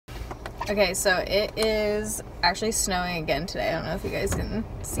Okay, so it is actually snowing again today. I don't know if you guys can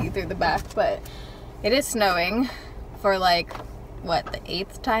see through the back, but it is snowing for like, what, the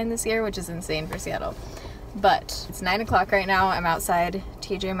 8th time this year, which is insane for Seattle. But it's 9 o'clock right now. I'm outside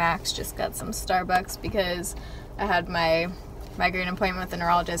TJMaxx, just got some Starbucks because I had my migraine appointment with the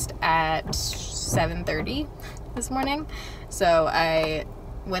neurologist at 7:30 this morning. So I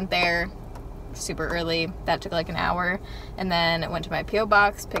went there super early. That took like an hour, and then went to my PO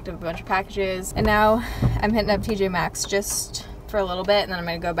box, picked up a bunch of packages, and now I'm hitting up TJMaxx just for a little bit, and then I'm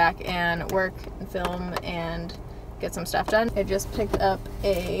gonna go back and work and film and get some stuff done. I just picked up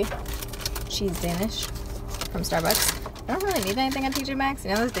a cheese Danish from Starbucks. I don't really need anything at TJMaxx.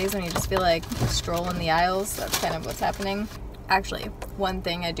 You know those days when you just feel like strolling the aisles? That's kind of what's happening. Actually, one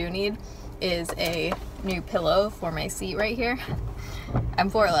thing I do need is a new pillow for my seat right here. I'm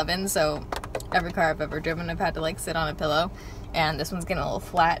 4'11", so every car I've ever driven I've had to like sit on a pillow, and this one's getting a little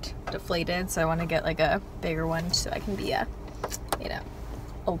flat, deflated, so I want to get like a bigger one so I can be you know,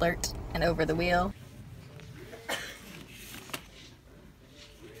 alert and over the wheel.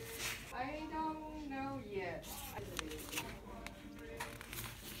 I don't know yet.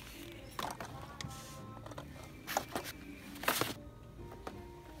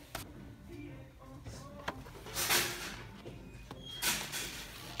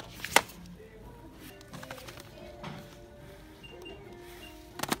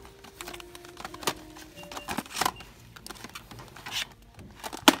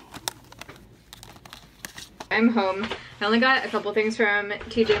 I'm home. I only got a couple things from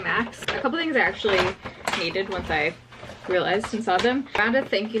TJMaxx. A couple things I actually needed once I realized and saw them. I found a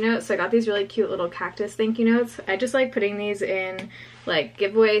thank you note, so I got these really cute little cactus thank you notes. I just like putting these in like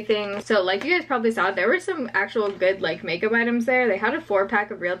giveaway things. So like you guys probably saw, there were some actual good like makeup items there. They had a 4-pack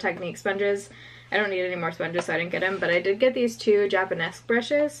of Real Technique sponges. I don't need any more sponges, so I didn't get them, but I did get these 2 Japanesque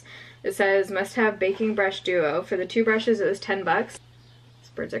brushes. It says must have baking brush duo. For the 2 brushes it was 10 bucks.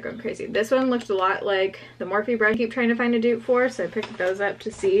 Birds are going crazy. This one looked a lot like the Morphe brush I keep trying to find a dupe for, so I picked those up to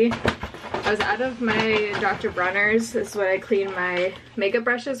see. I was out of my Dr. Bronner's. This is what I clean my makeup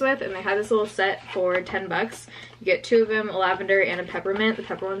brushes with, and they had this little set for 10 bucks. You get 2 of them, a lavender and a peppermint. The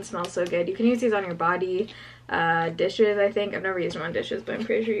pepper one smells so good. You can use these on your body, dishes, I think. I've never used them on dishes, but I'm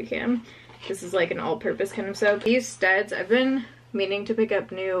pretty sure you can. This is like an all-purpose kind of soap. These studs, I've been meaning to pick up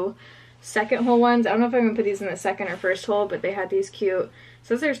new second hole ones. I don't know if I'm gonna put these in the second or first hole, but they had these cute,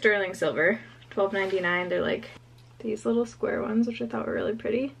 so they're sterling silver, $12.99. They're like these little square ones, which I thought were really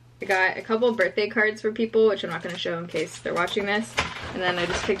pretty. I got a couple birthday cards for people, which I'm not going to show in case they're watching this. And then I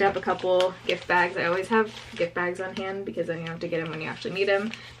just picked up a couple gift bags. I always have gift bags on hand because then you don't have to get them when you actually need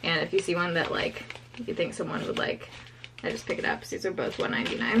them. And if you see one that like you think someone would like, I just pick it up. So these are both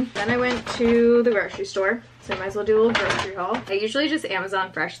 $1.99. Then I went to the grocery store, so I might as well do a little grocery haul. I usually just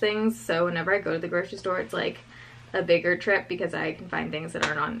Amazon Fresh things, so whenever I go to the grocery store, it's like a bigger trip because I can find things that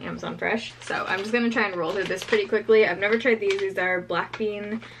aren't on Amazon Fresh. So I'm just gonna try and roll through this pretty quickly. I've never tried these. These are black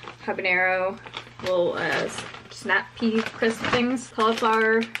bean, habanero, little snap pea crisp things,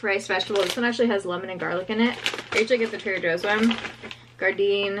 cauliflower, rice, vegetable. This one actually has lemon and garlic in it. I usually get the Trader Joe's one.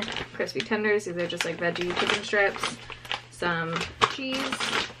 Gardein, crispy tenders. These are just like veggie chicken strips. Some cheese.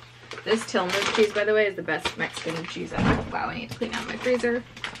 This Tillman's cheese, by the way, is the best Mexican cheese ever. Wow, I need to clean out my freezer.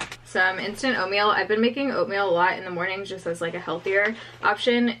 Some instant oatmeal. I've been making oatmeal a lot in the mornings just as like a healthier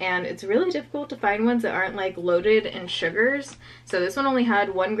option, and it's really difficult to find ones that aren't like loaded in sugars. So this one only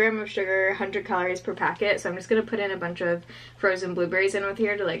had 1 gram of sugar, 100 calories per packet. So I'm just gonna put in a bunch of frozen blueberries in with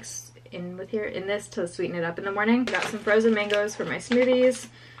here to like in this to sweeten it up in the morning. Got some frozen mangoes for my smoothies,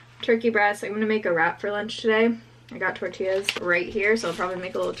 turkey breast. I'm gonna make a wrap for lunch today. I got tortillas right here, so I'll probably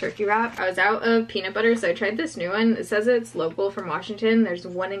make a little turkey wrap. I was out of peanut butter, so I tried this new one. It says it's local from Washington. There's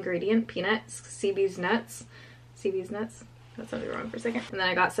 1 ingredient, peanuts, CB's nuts. CB's nuts? That sounded wrong for a second. And then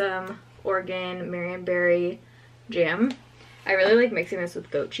I got some Oregon Marionberry jam. I really like mixing this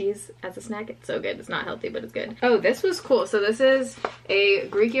with goat cheese as a snack. It's so good. It's not healthy, but it's good. Oh, this was cool. So this is a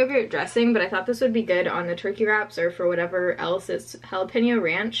Greek yogurt dressing, but I thought this would be good on the turkey wraps or for whatever else. It's jalapeno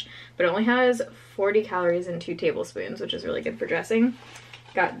ranch, but it only has 40 calories and 2 tablespoons, which is really good for dressing.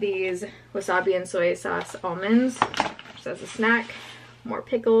 Got these wasabi and soy sauce almonds, just as a snack. More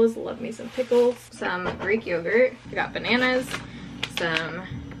pickles. Love me some pickles. Some Greek yogurt. I got bananas. Some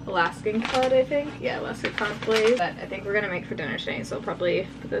Alaskan cod, I think. Yeah, Alaskan cod glaze that I think we're gonna make for dinner today, so I'll probably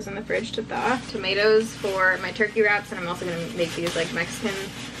put those in the fridge to thaw. Tomatoes for my turkey wraps, and I'm also gonna make these like Mexican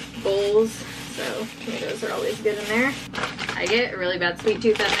bowls, so tomatoes are always good in there. I get a really bad sweet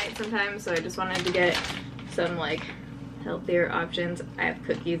tooth at night sometimes, so I just wanted to get some like healthier options. I have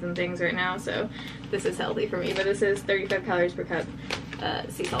cookies and things right now, so this is healthy for me, but this is 35 calories per cup.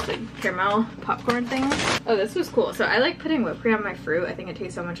 sea salted caramel popcorn thing. Oh, this was cool. So I like putting whipped cream on my fruit. I think it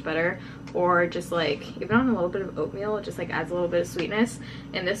tastes so much better. Or just like, even on a little bit of oatmeal, it just like adds a little bit of sweetness.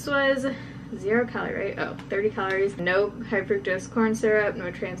 And this was 0 calorie, right? Oh, 30 calories. No high fructose corn syrup,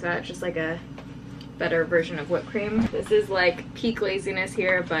 no trans fat, just like a better version of whipped cream. This is like peak laziness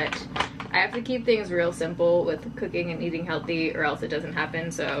here, but I have to keep things real simple with cooking and eating healthy or else it doesn't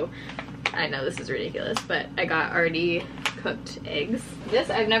happen. So I know this is ridiculous, but I got already cooked eggs. This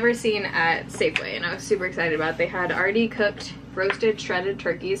I've never seen at Safeway and I was super excited about. They had already cooked roasted shredded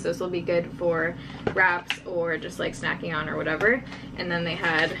turkeys, so this will be good for wraps or just like snacking on or whatever. And then they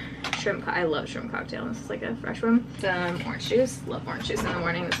had shrimp, I love shrimp cocktail, this is like a fresh one. Some orange juice, love orange juice in the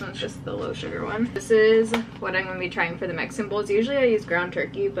morning. This one's just the low sugar one. This is what I'm going to be trying for the Mexican bowls. Usually I use ground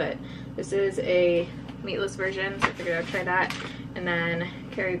turkey, but this is a meatless version, so I figured I'd try that. And then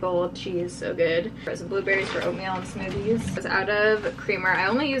Kerrygold cheese, so good. Frozen blueberries for oatmeal and smoothies. I was out of creamer. I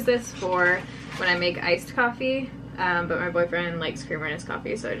only use this for when I make iced coffee, but my boyfriend likes creamer in his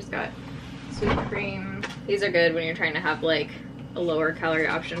coffee, so I just got sweet cream. These are good when you're trying to have like a lower calorie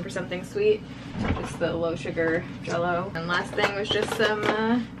option for something sweet. Just the low sugar Jell-O. And last thing was just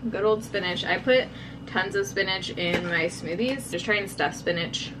some good old spinach. I put tons of spinach in my smoothies. Just trying to stuff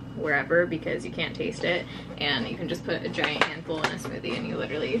spinach wherever because you can't taste it, and you can just put a giant handful in a smoothie and you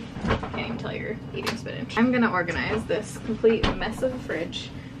literally can't even tell you're eating spinach. I'm gonna organize this complete mess of the fridge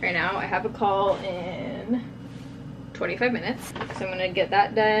right now. I have a call in 25 minutes, so I'm gonna get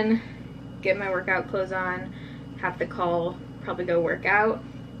that done, get my workout clothes on, have the call, probably go work out,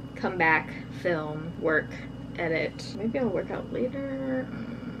 come back, film, work, edit. Maybe I'll work out later.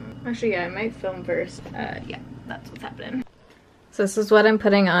 Actually, yeah, I might film first. Yeah, that's what's happening. So this is what I'm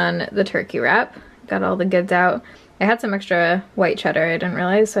putting on the turkey wrap. Got all the goods out. I had some extra white cheddar I didn't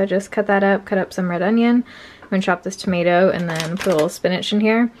realize, so I just cut that up, cut up some red onion. I'm gonna chop this tomato and then put a little spinach in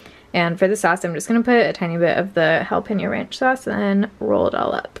here. And for the sauce, I'm just gonna put a tiny bit of the jalapeno ranch sauce and then roll it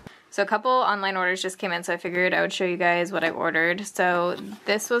all up. So a couple online orders just came in, so I figured I would show you guys what I ordered. So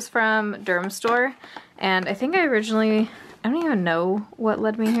this was from DERMSTORE, and I think I originally, I don't even know what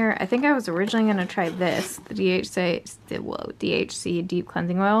led me here. I think I was originally gonna try this, the DHC Deep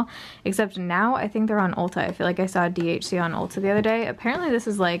Cleansing Oil, except now I think they're on Ulta. I feel like I saw DHC on Ulta the other day. Apparently this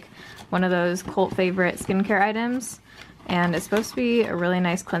is like one of those cult favorite skincare items, and it's supposed to be a really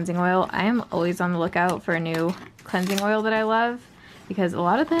nice cleansing oil. I am always on the lookout for a new cleansing oil that I love, because a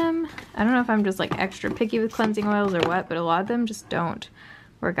lot of them, I don't know if I'm just like extra picky with cleansing oils or what, but a lot of them just don't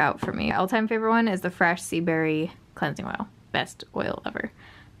work out for me. My all-time favorite one is the Fresh Sea Berry Cleansing Oil. Best oil ever.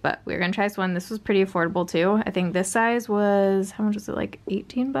 But we're gonna try this one. This was pretty affordable too. I think this size was, how much was it, like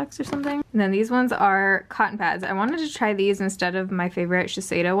 18 bucks or something? And then these ones are cotton pads. I wanted to try these instead of my favorite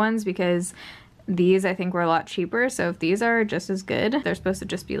Shiseido ones because these I think were a lot cheaper, so if these are just as good, they're supposed to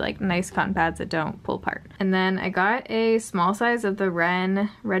just be like nice cotton pads that don't pull apart. And then I got a small size of the Ren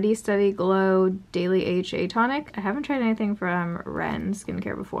Ready Steady Glow Daily HA Tonic. I haven't tried anything from Ren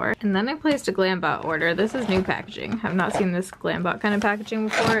Skincare before. And then I placed a Glambot order. This is new packaging. I've not seen this Glambot kind of packaging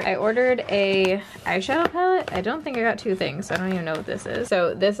before. I ordered a eyeshadow palette. I don't think I got two things, so I don't even know what this is.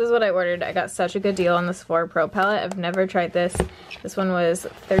 So this is what I ordered. I got such a good deal on the Sephora Pro palette. I've never tried this. This one was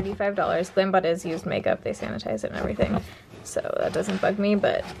 $35. Glambot is used makeup, they sanitize it and everything, so that doesn't bug me,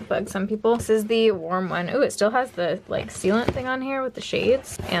 but bugs some people. This is the warm one. Oh, it still has the like sealant thing on here with the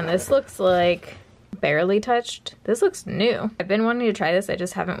shades, and this looks like barely touched. This looks new. I've been wanting to try this, I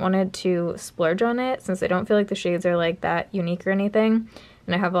just haven't wanted to splurge on it since I don't feel like the shades are like that unique or anything,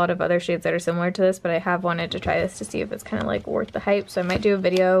 and I have a lot of other shades that are similar to this, but I have wanted to try this to see if it's kind of like worth the hype, so I might do a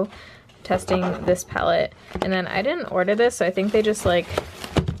video testing this palette. And then I didn't order this, so I think they just like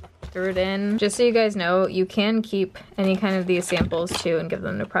threw it in. Just so you guys know, you can keep any kind of these samples too and give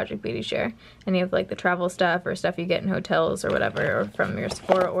them to Project Beauty Share. Any of like the travel stuff or stuff you get in hotels or whatever, or from your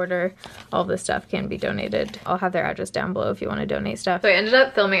Sephora order, all this stuff can be donated. I'll have their address down below if you want to donate stuff. So I ended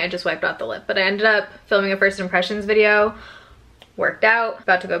up filming, I just wiped off the lip, but I ended up filming a first impressions video. Worked out,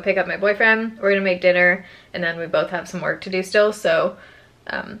 about to go pick up my boyfriend. We're gonna make dinner, and then we both have some work to do still, so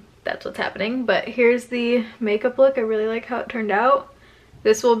that's what's happening. But here's the makeup look. I really like how it turned out.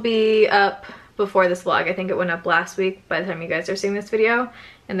 This will be up before this vlog. I think it went up last week by the time you guys are seeing this video.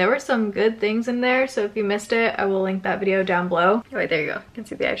 And there were some good things in there, so if you missed it, I will link that video down below. Oh, wait, there you go. You can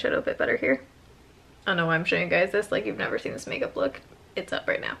see the eyeshadow a bit better here. I don't know why I'm showing you guys this, like you've never seen this makeup look. It's up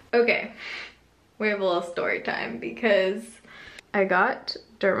right now. Okay, we have a little story time because I got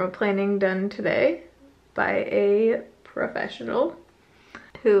dermaplaning done today by a professional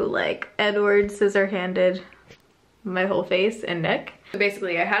who like Edward scissor-handed my whole face and neck. So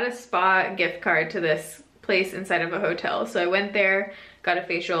basically I had a spa gift card to this place inside of a hotel, so I went there, got a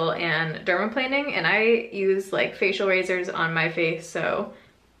facial and dermaplaning, and I use like facial razors on my face, so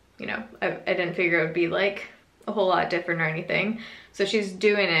you know, I didn't figure it would be like a whole lot different or anything. So she's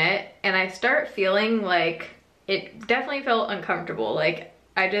doing it, and I start feeling like it definitely felt uncomfortable. Like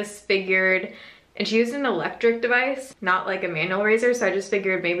I just figured, and she used an electric device, not like a manual razor, so I just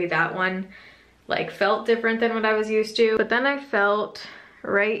figured maybe that one like felt different than what I was used to. But then I felt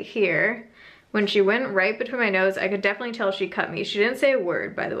right here, when she went right between my nose, I could definitely tell she cut me. She didn't say a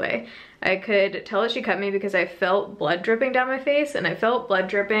word, by the way. I could tell that she cut me because I felt blood dripping down my face, and I felt blood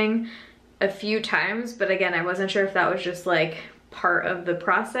dripping a few times, but again, I wasn't sure if that was just like part of the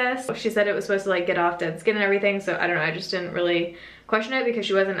process. She said it was supposed to like get off dead skin and everything, so I don't know, I just didn't really question it because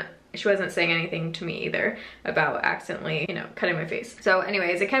she wasn't saying anything to me either about accidentally, you know, cutting my face. So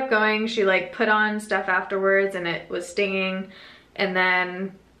anyways, it kept going. She like put on stuff afterwards and it was stinging, and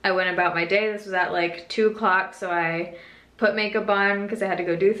then I went about my day. This was at like 2 o'clock, so I put makeup on because I had to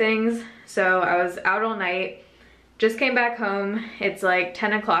go do things. So I was out all night, just came back home. It's like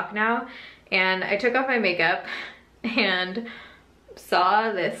 10 o'clock now, and I took off my makeup and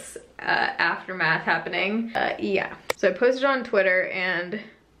saw this aftermath happening. Yeah, so I posted on Twitter and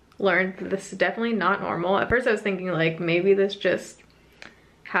learned that this is definitely not normal. At first I was thinking like maybe this just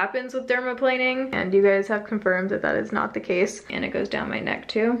happens with dermaplaning, and you guys have confirmed that that is not the case, and it goes down my neck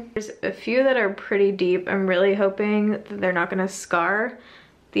too. There's a few that are pretty deep. I'm really hoping that they're not gonna scar.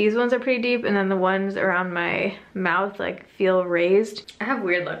 These ones are pretty deep, and then the ones around my mouth like feel raised. I have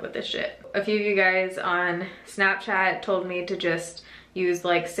weird luck with this shit. A few of you guys on Snapchat told me to just use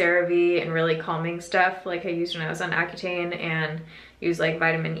like CeraVe and really calming stuff like I used when I was on Accutane, and use like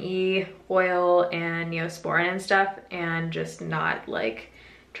vitamin E oil and Neosporin and stuff, and just not like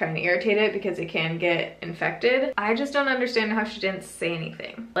trying to irritate it because it can get infected. I just don't understand how she didn't say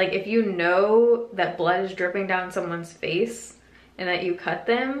anything. Like if you know that blood is dripping down someone's face and that you cut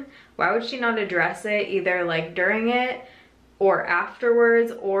them, why would she not address it either like during it or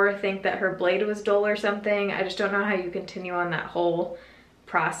afterwards, or think that her blade was dull or something? I just don't know how you continue on that whole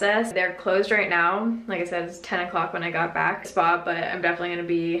process. They're closed right now. Like I said, it's 10 o'clock when I got back spa, but I'm definitely gonna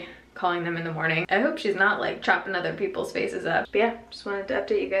be calling them in the morning. I hope she's not like chopping other people's faces up. But yeah, just wanted to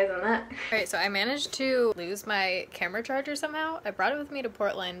update you guys on that. All right, so I managed to lose my camera charger somehow. I brought it with me to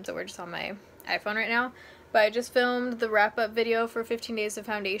Portland, so we're just on my iPhone right now. But I just filmed the wrap-up video for 15 days of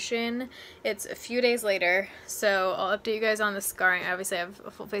foundation. It's a few days later, so I'll update you guys on the scarring. Obviously I have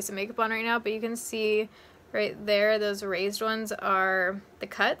a full face of makeup on right now, but you can see right there, those raised ones are the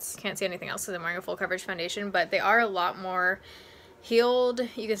cuts. Can't see anything else because I'm wearing a full coverage foundation, but they are a lot more healed.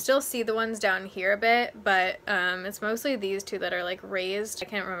 You can still see the ones down here a bit, but it's mostly these two that are like raised. I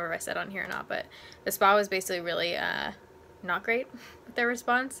can't remember if I said on here or not, but the spa was basically really not great with their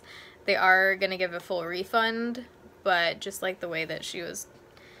response. They are gonna give a full refund, but just like the way that she was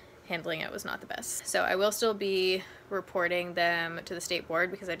handling it was not the best. So I will still be reporting them to the state board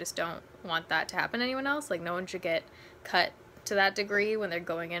because I just don't want that to happen to anyone else. Like no one should get cut to that degree when they're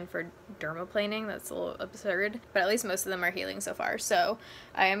going in for dermaplaning. That's a little absurd, but at least most of them are healing so far. So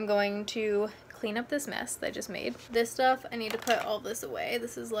I am going to clean up this mess that I just made. This stuff, I need to put all this away.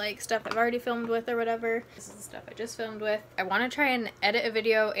 This is like stuff I've already filmed with or whatever. This is the stuff I just filmed with. I want to try and edit a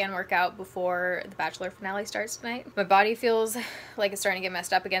video and work out before the Bachelor finale starts tonight. My body feels like it's starting to get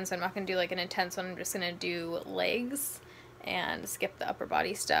messed up again, so I'm not going to do like an intense one. I'm just going to do legs and skip the upper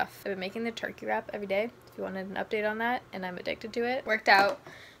body stuff. I've been making the turkey wrap every day if you wanted an update on that, and I'm addicted to it. Worked out,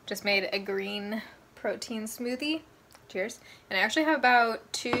 just made a green protein smoothie. Cheers. And I actually have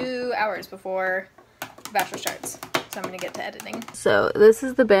about 2 hours before the Bachelor starts, so I'm gonna get to editing. So this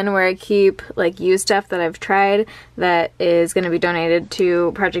is the bin where I keep like used stuff that I've tried that is gonna be donated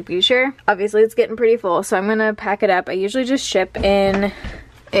to Project Beauty Share. Obviously it's getting pretty full, so I'm gonna pack it up. I usually just ship in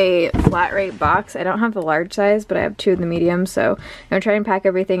a flat rate box. I don't have the large size, but I have 2 of the medium, so I'm gonna try and pack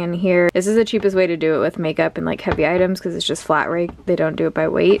everything in here. This is the cheapest way to do it with makeup and like heavy items because it's just flat rate. They don't do it by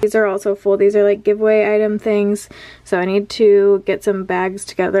weight. These are also full. These are like giveaway item things, so I need to get some bags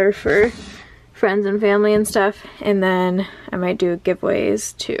together for friends and family and stuff, and then I might do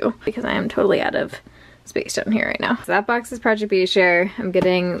giveaways too because I am totally out of space down here right now. So that box is Project Beauty Share. I'm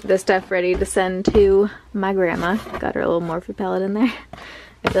getting this stuff ready to send to my grandma. Got her a little Morphe palette in there.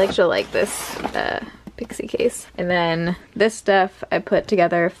 I feel like she'll like this pixie case. And then this stuff I put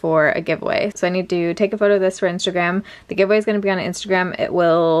together for a giveaway. So I need to take a photo of this for Instagram. The giveaway is going to be on Instagram. It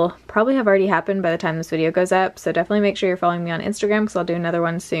will probably have already happened by the time this video goes up. So definitely make sure you're following me on Instagram because I'll do another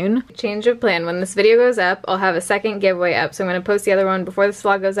one soon. Change of plan. When this video goes up, I'll have a second giveaway up. So I'm going to post the other one before this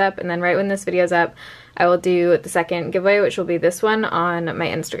vlog goes up, and then right when this video's up, I will do the second giveaway, which will be this one on my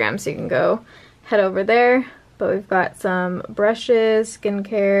Instagram. So you can go head over there, But we've got some brushes,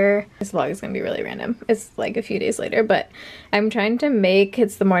 skincare. This vlog is gonna be really random. It's like a few days later, but I'm trying to make,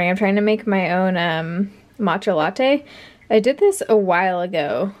 it's the morning, I'm trying to make my own matcha latte. I did this a while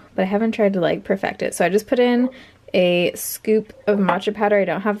ago, but I haven't tried to like perfect it. So I just put in a scoop of matcha powder. I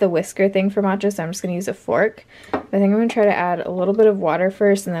don't have the whisker thing for matcha, so I'm just gonna use a fork. I think I'm gonna try to add a little bit of water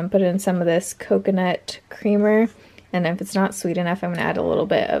first and then put in some of this coconut creamer. And if it's not sweet enough, I'm gonna add a little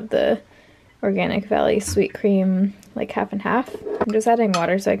bit of the Organic Valley sweet cream, like half and half. I'm just adding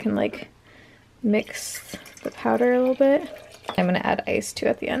water so I can like mix the powder a little bit. I'm gonna add ice too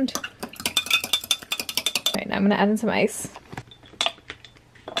at the end. All right, now I'm gonna add in some ice.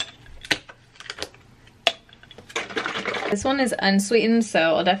 This one is unsweetened, so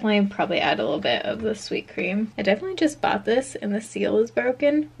I'll definitely probably add a little bit of the sweet cream. I definitely just bought this and the seal is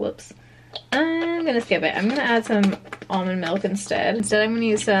broken. Whoops. I'm gonna skip it. I'm gonna add some almond milk instead. Instead, I'm gonna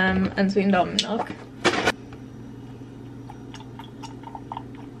use some unsweetened almond milk.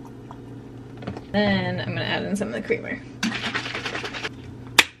 Then I'm gonna add in some of the creamer.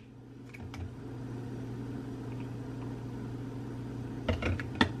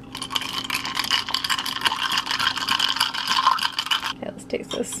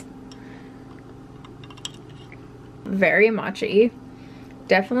 Taste this. Very matcha-y.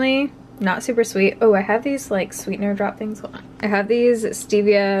 Definitely not super sweet. Oh, I have these like sweetener drop things. Hold on. I have these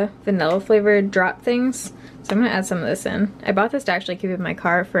stevia vanilla flavored drop things. So I'm gonna add some of this in. I bought this to actually keep in my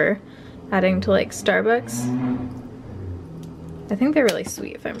car for adding to like Starbucks. I think they're really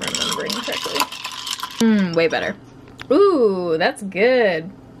sweet if I'm remembering correctly. Way better. Ooh, that's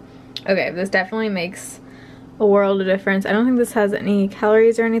good. Okay, this definitely makes a world of difference. I don't think this has any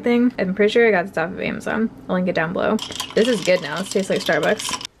calories or anything. I'm pretty sure I got this off of Amazon. I'll link it down below. This is good now. This tastes like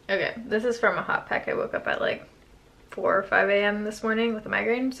Starbucks. Okay, this is from a hot pack. I woke up at like 4 or 5 a.m. this morning with a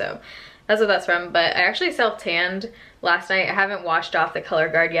migraine, so that's what that's from. But I actually self-tanned last night. I haven't washed off the color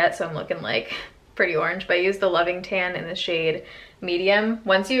guard yet, so I'm looking like pretty orange, but I used the Loving Tan in the shade medium.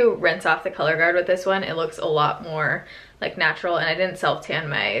 Once you rinse off the color guard with this one, it looks a lot more like natural, and I didn't self-tan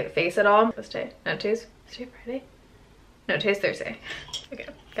my face at all. This day, no, today's Friday? No, today's Thursday. Okay,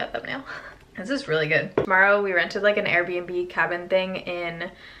 got thumbnail. This is really good. Tomorrow we rented like an Airbnb cabin thing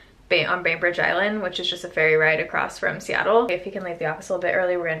on Bainbridge Island, which is just a ferry ride across from Seattle. If you can leave the office a little bit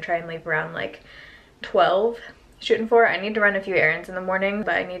early, we're gonna try and leave around like 12, shooting for. I need to run a few errands in the morning,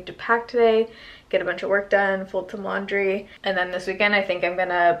 but I need to pack today, get a bunch of work done, fold some laundry, and then this weekend I think I'm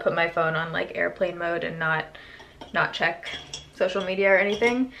gonna put my phone on like airplane mode and not check social media or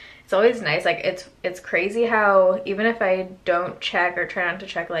anything. It's always nice, like it's crazy how even if I don't check or try not to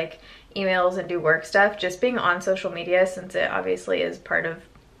check like emails and do work stuff, just being on social media, since it obviously is part of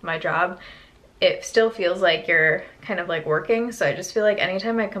my job, it still feels like you're kind of like working. So I just feel like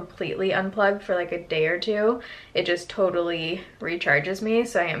anytime I completely unplug for like a day or two, it just totally recharges me.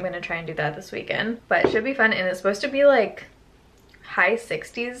 So I am gonna try and do that this weekend, but it should be fun. And it's supposed to be like high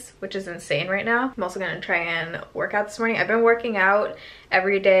 60s, which is insane right now. I'm also gonna try and work out this morning. I've been working out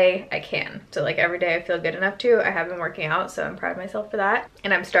every day I can. So like every day I feel good enough to. I have been working out, so I'm proud of myself for that.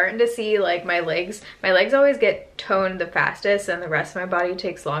 And I'm starting to see like my legs always get toned the fastest and the rest of my body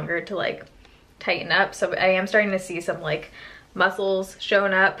takes longer to like tighten up. So I am starting to see some like muscles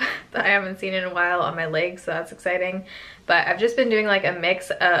showing up that I haven't seen in a while on my legs, so that's exciting. But I've just been doing like a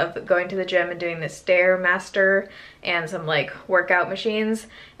mix of going to the gym and doing the Stairmaster and some like workout machines,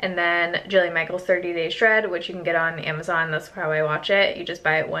 and then Jillian Michaels 30-day shred, which you can get on Amazon. That's how I watch it. You just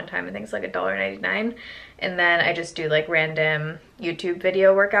buy it one time. I think it's like $1.99, and then I just do like random YouTube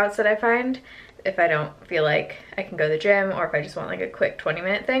video workouts that I find if I don't feel like I can go to the gym, or if I just want like a quick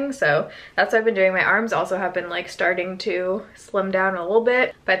 20-minute thing. So that's what I've been doing. My arms also have been like starting to slim down a little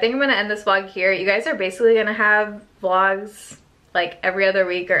bit, but I think I'm gonna end this vlog here. You guys are basically gonna have vlogs like every other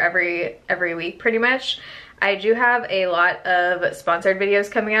week or every week pretty much. I do have a lot of sponsored videos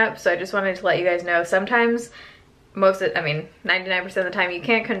coming up, so I just wanted to let you guys know. Sometimes, 99% of the time, you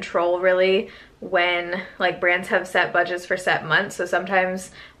can't control really when like brands have set budgets for set months, so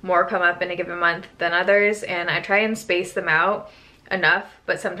sometimes more come up in a given month than others, and I try and space them out enough,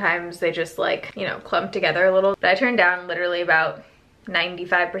 but sometimes they just like, you know, clump together a little. But I turn down literally about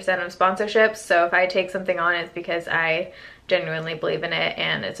 95% of sponsorships, so if I take something on, it's because I genuinely believe in it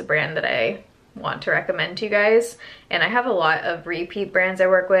and it's a brand that I want to recommend to you guys. And I have a lot of repeat brands I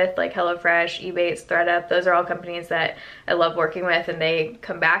work with, like HelloFresh, Ebates, ThredUp. Those are all companies that I love working with, and they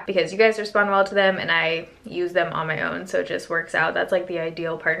come back because you guys respond well to them and I use them on my own, so it just works out. That's like the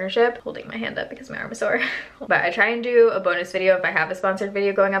ideal partnership. Holding my hand up because my arm is sore. But I try and do a bonus video if I have a sponsored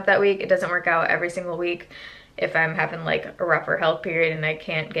video going up that week. It doesn't work out every single week. if I'm having like a rougher health period and I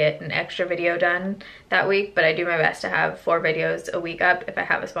can't get an extra video done that week, but I do my best to have 4 videos a week up if I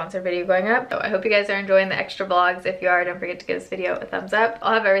have a sponsored video going up. So I hope you guys are enjoying the extra vlogs. If you are, don't forget to give this video a thumbs up.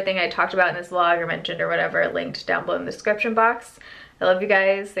 I'll have everything I talked about in this vlog or mentioned or whatever linked down below in the description box. I love you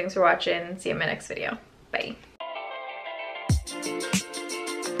guys. Thanks for watching. See you in my next video. Bye.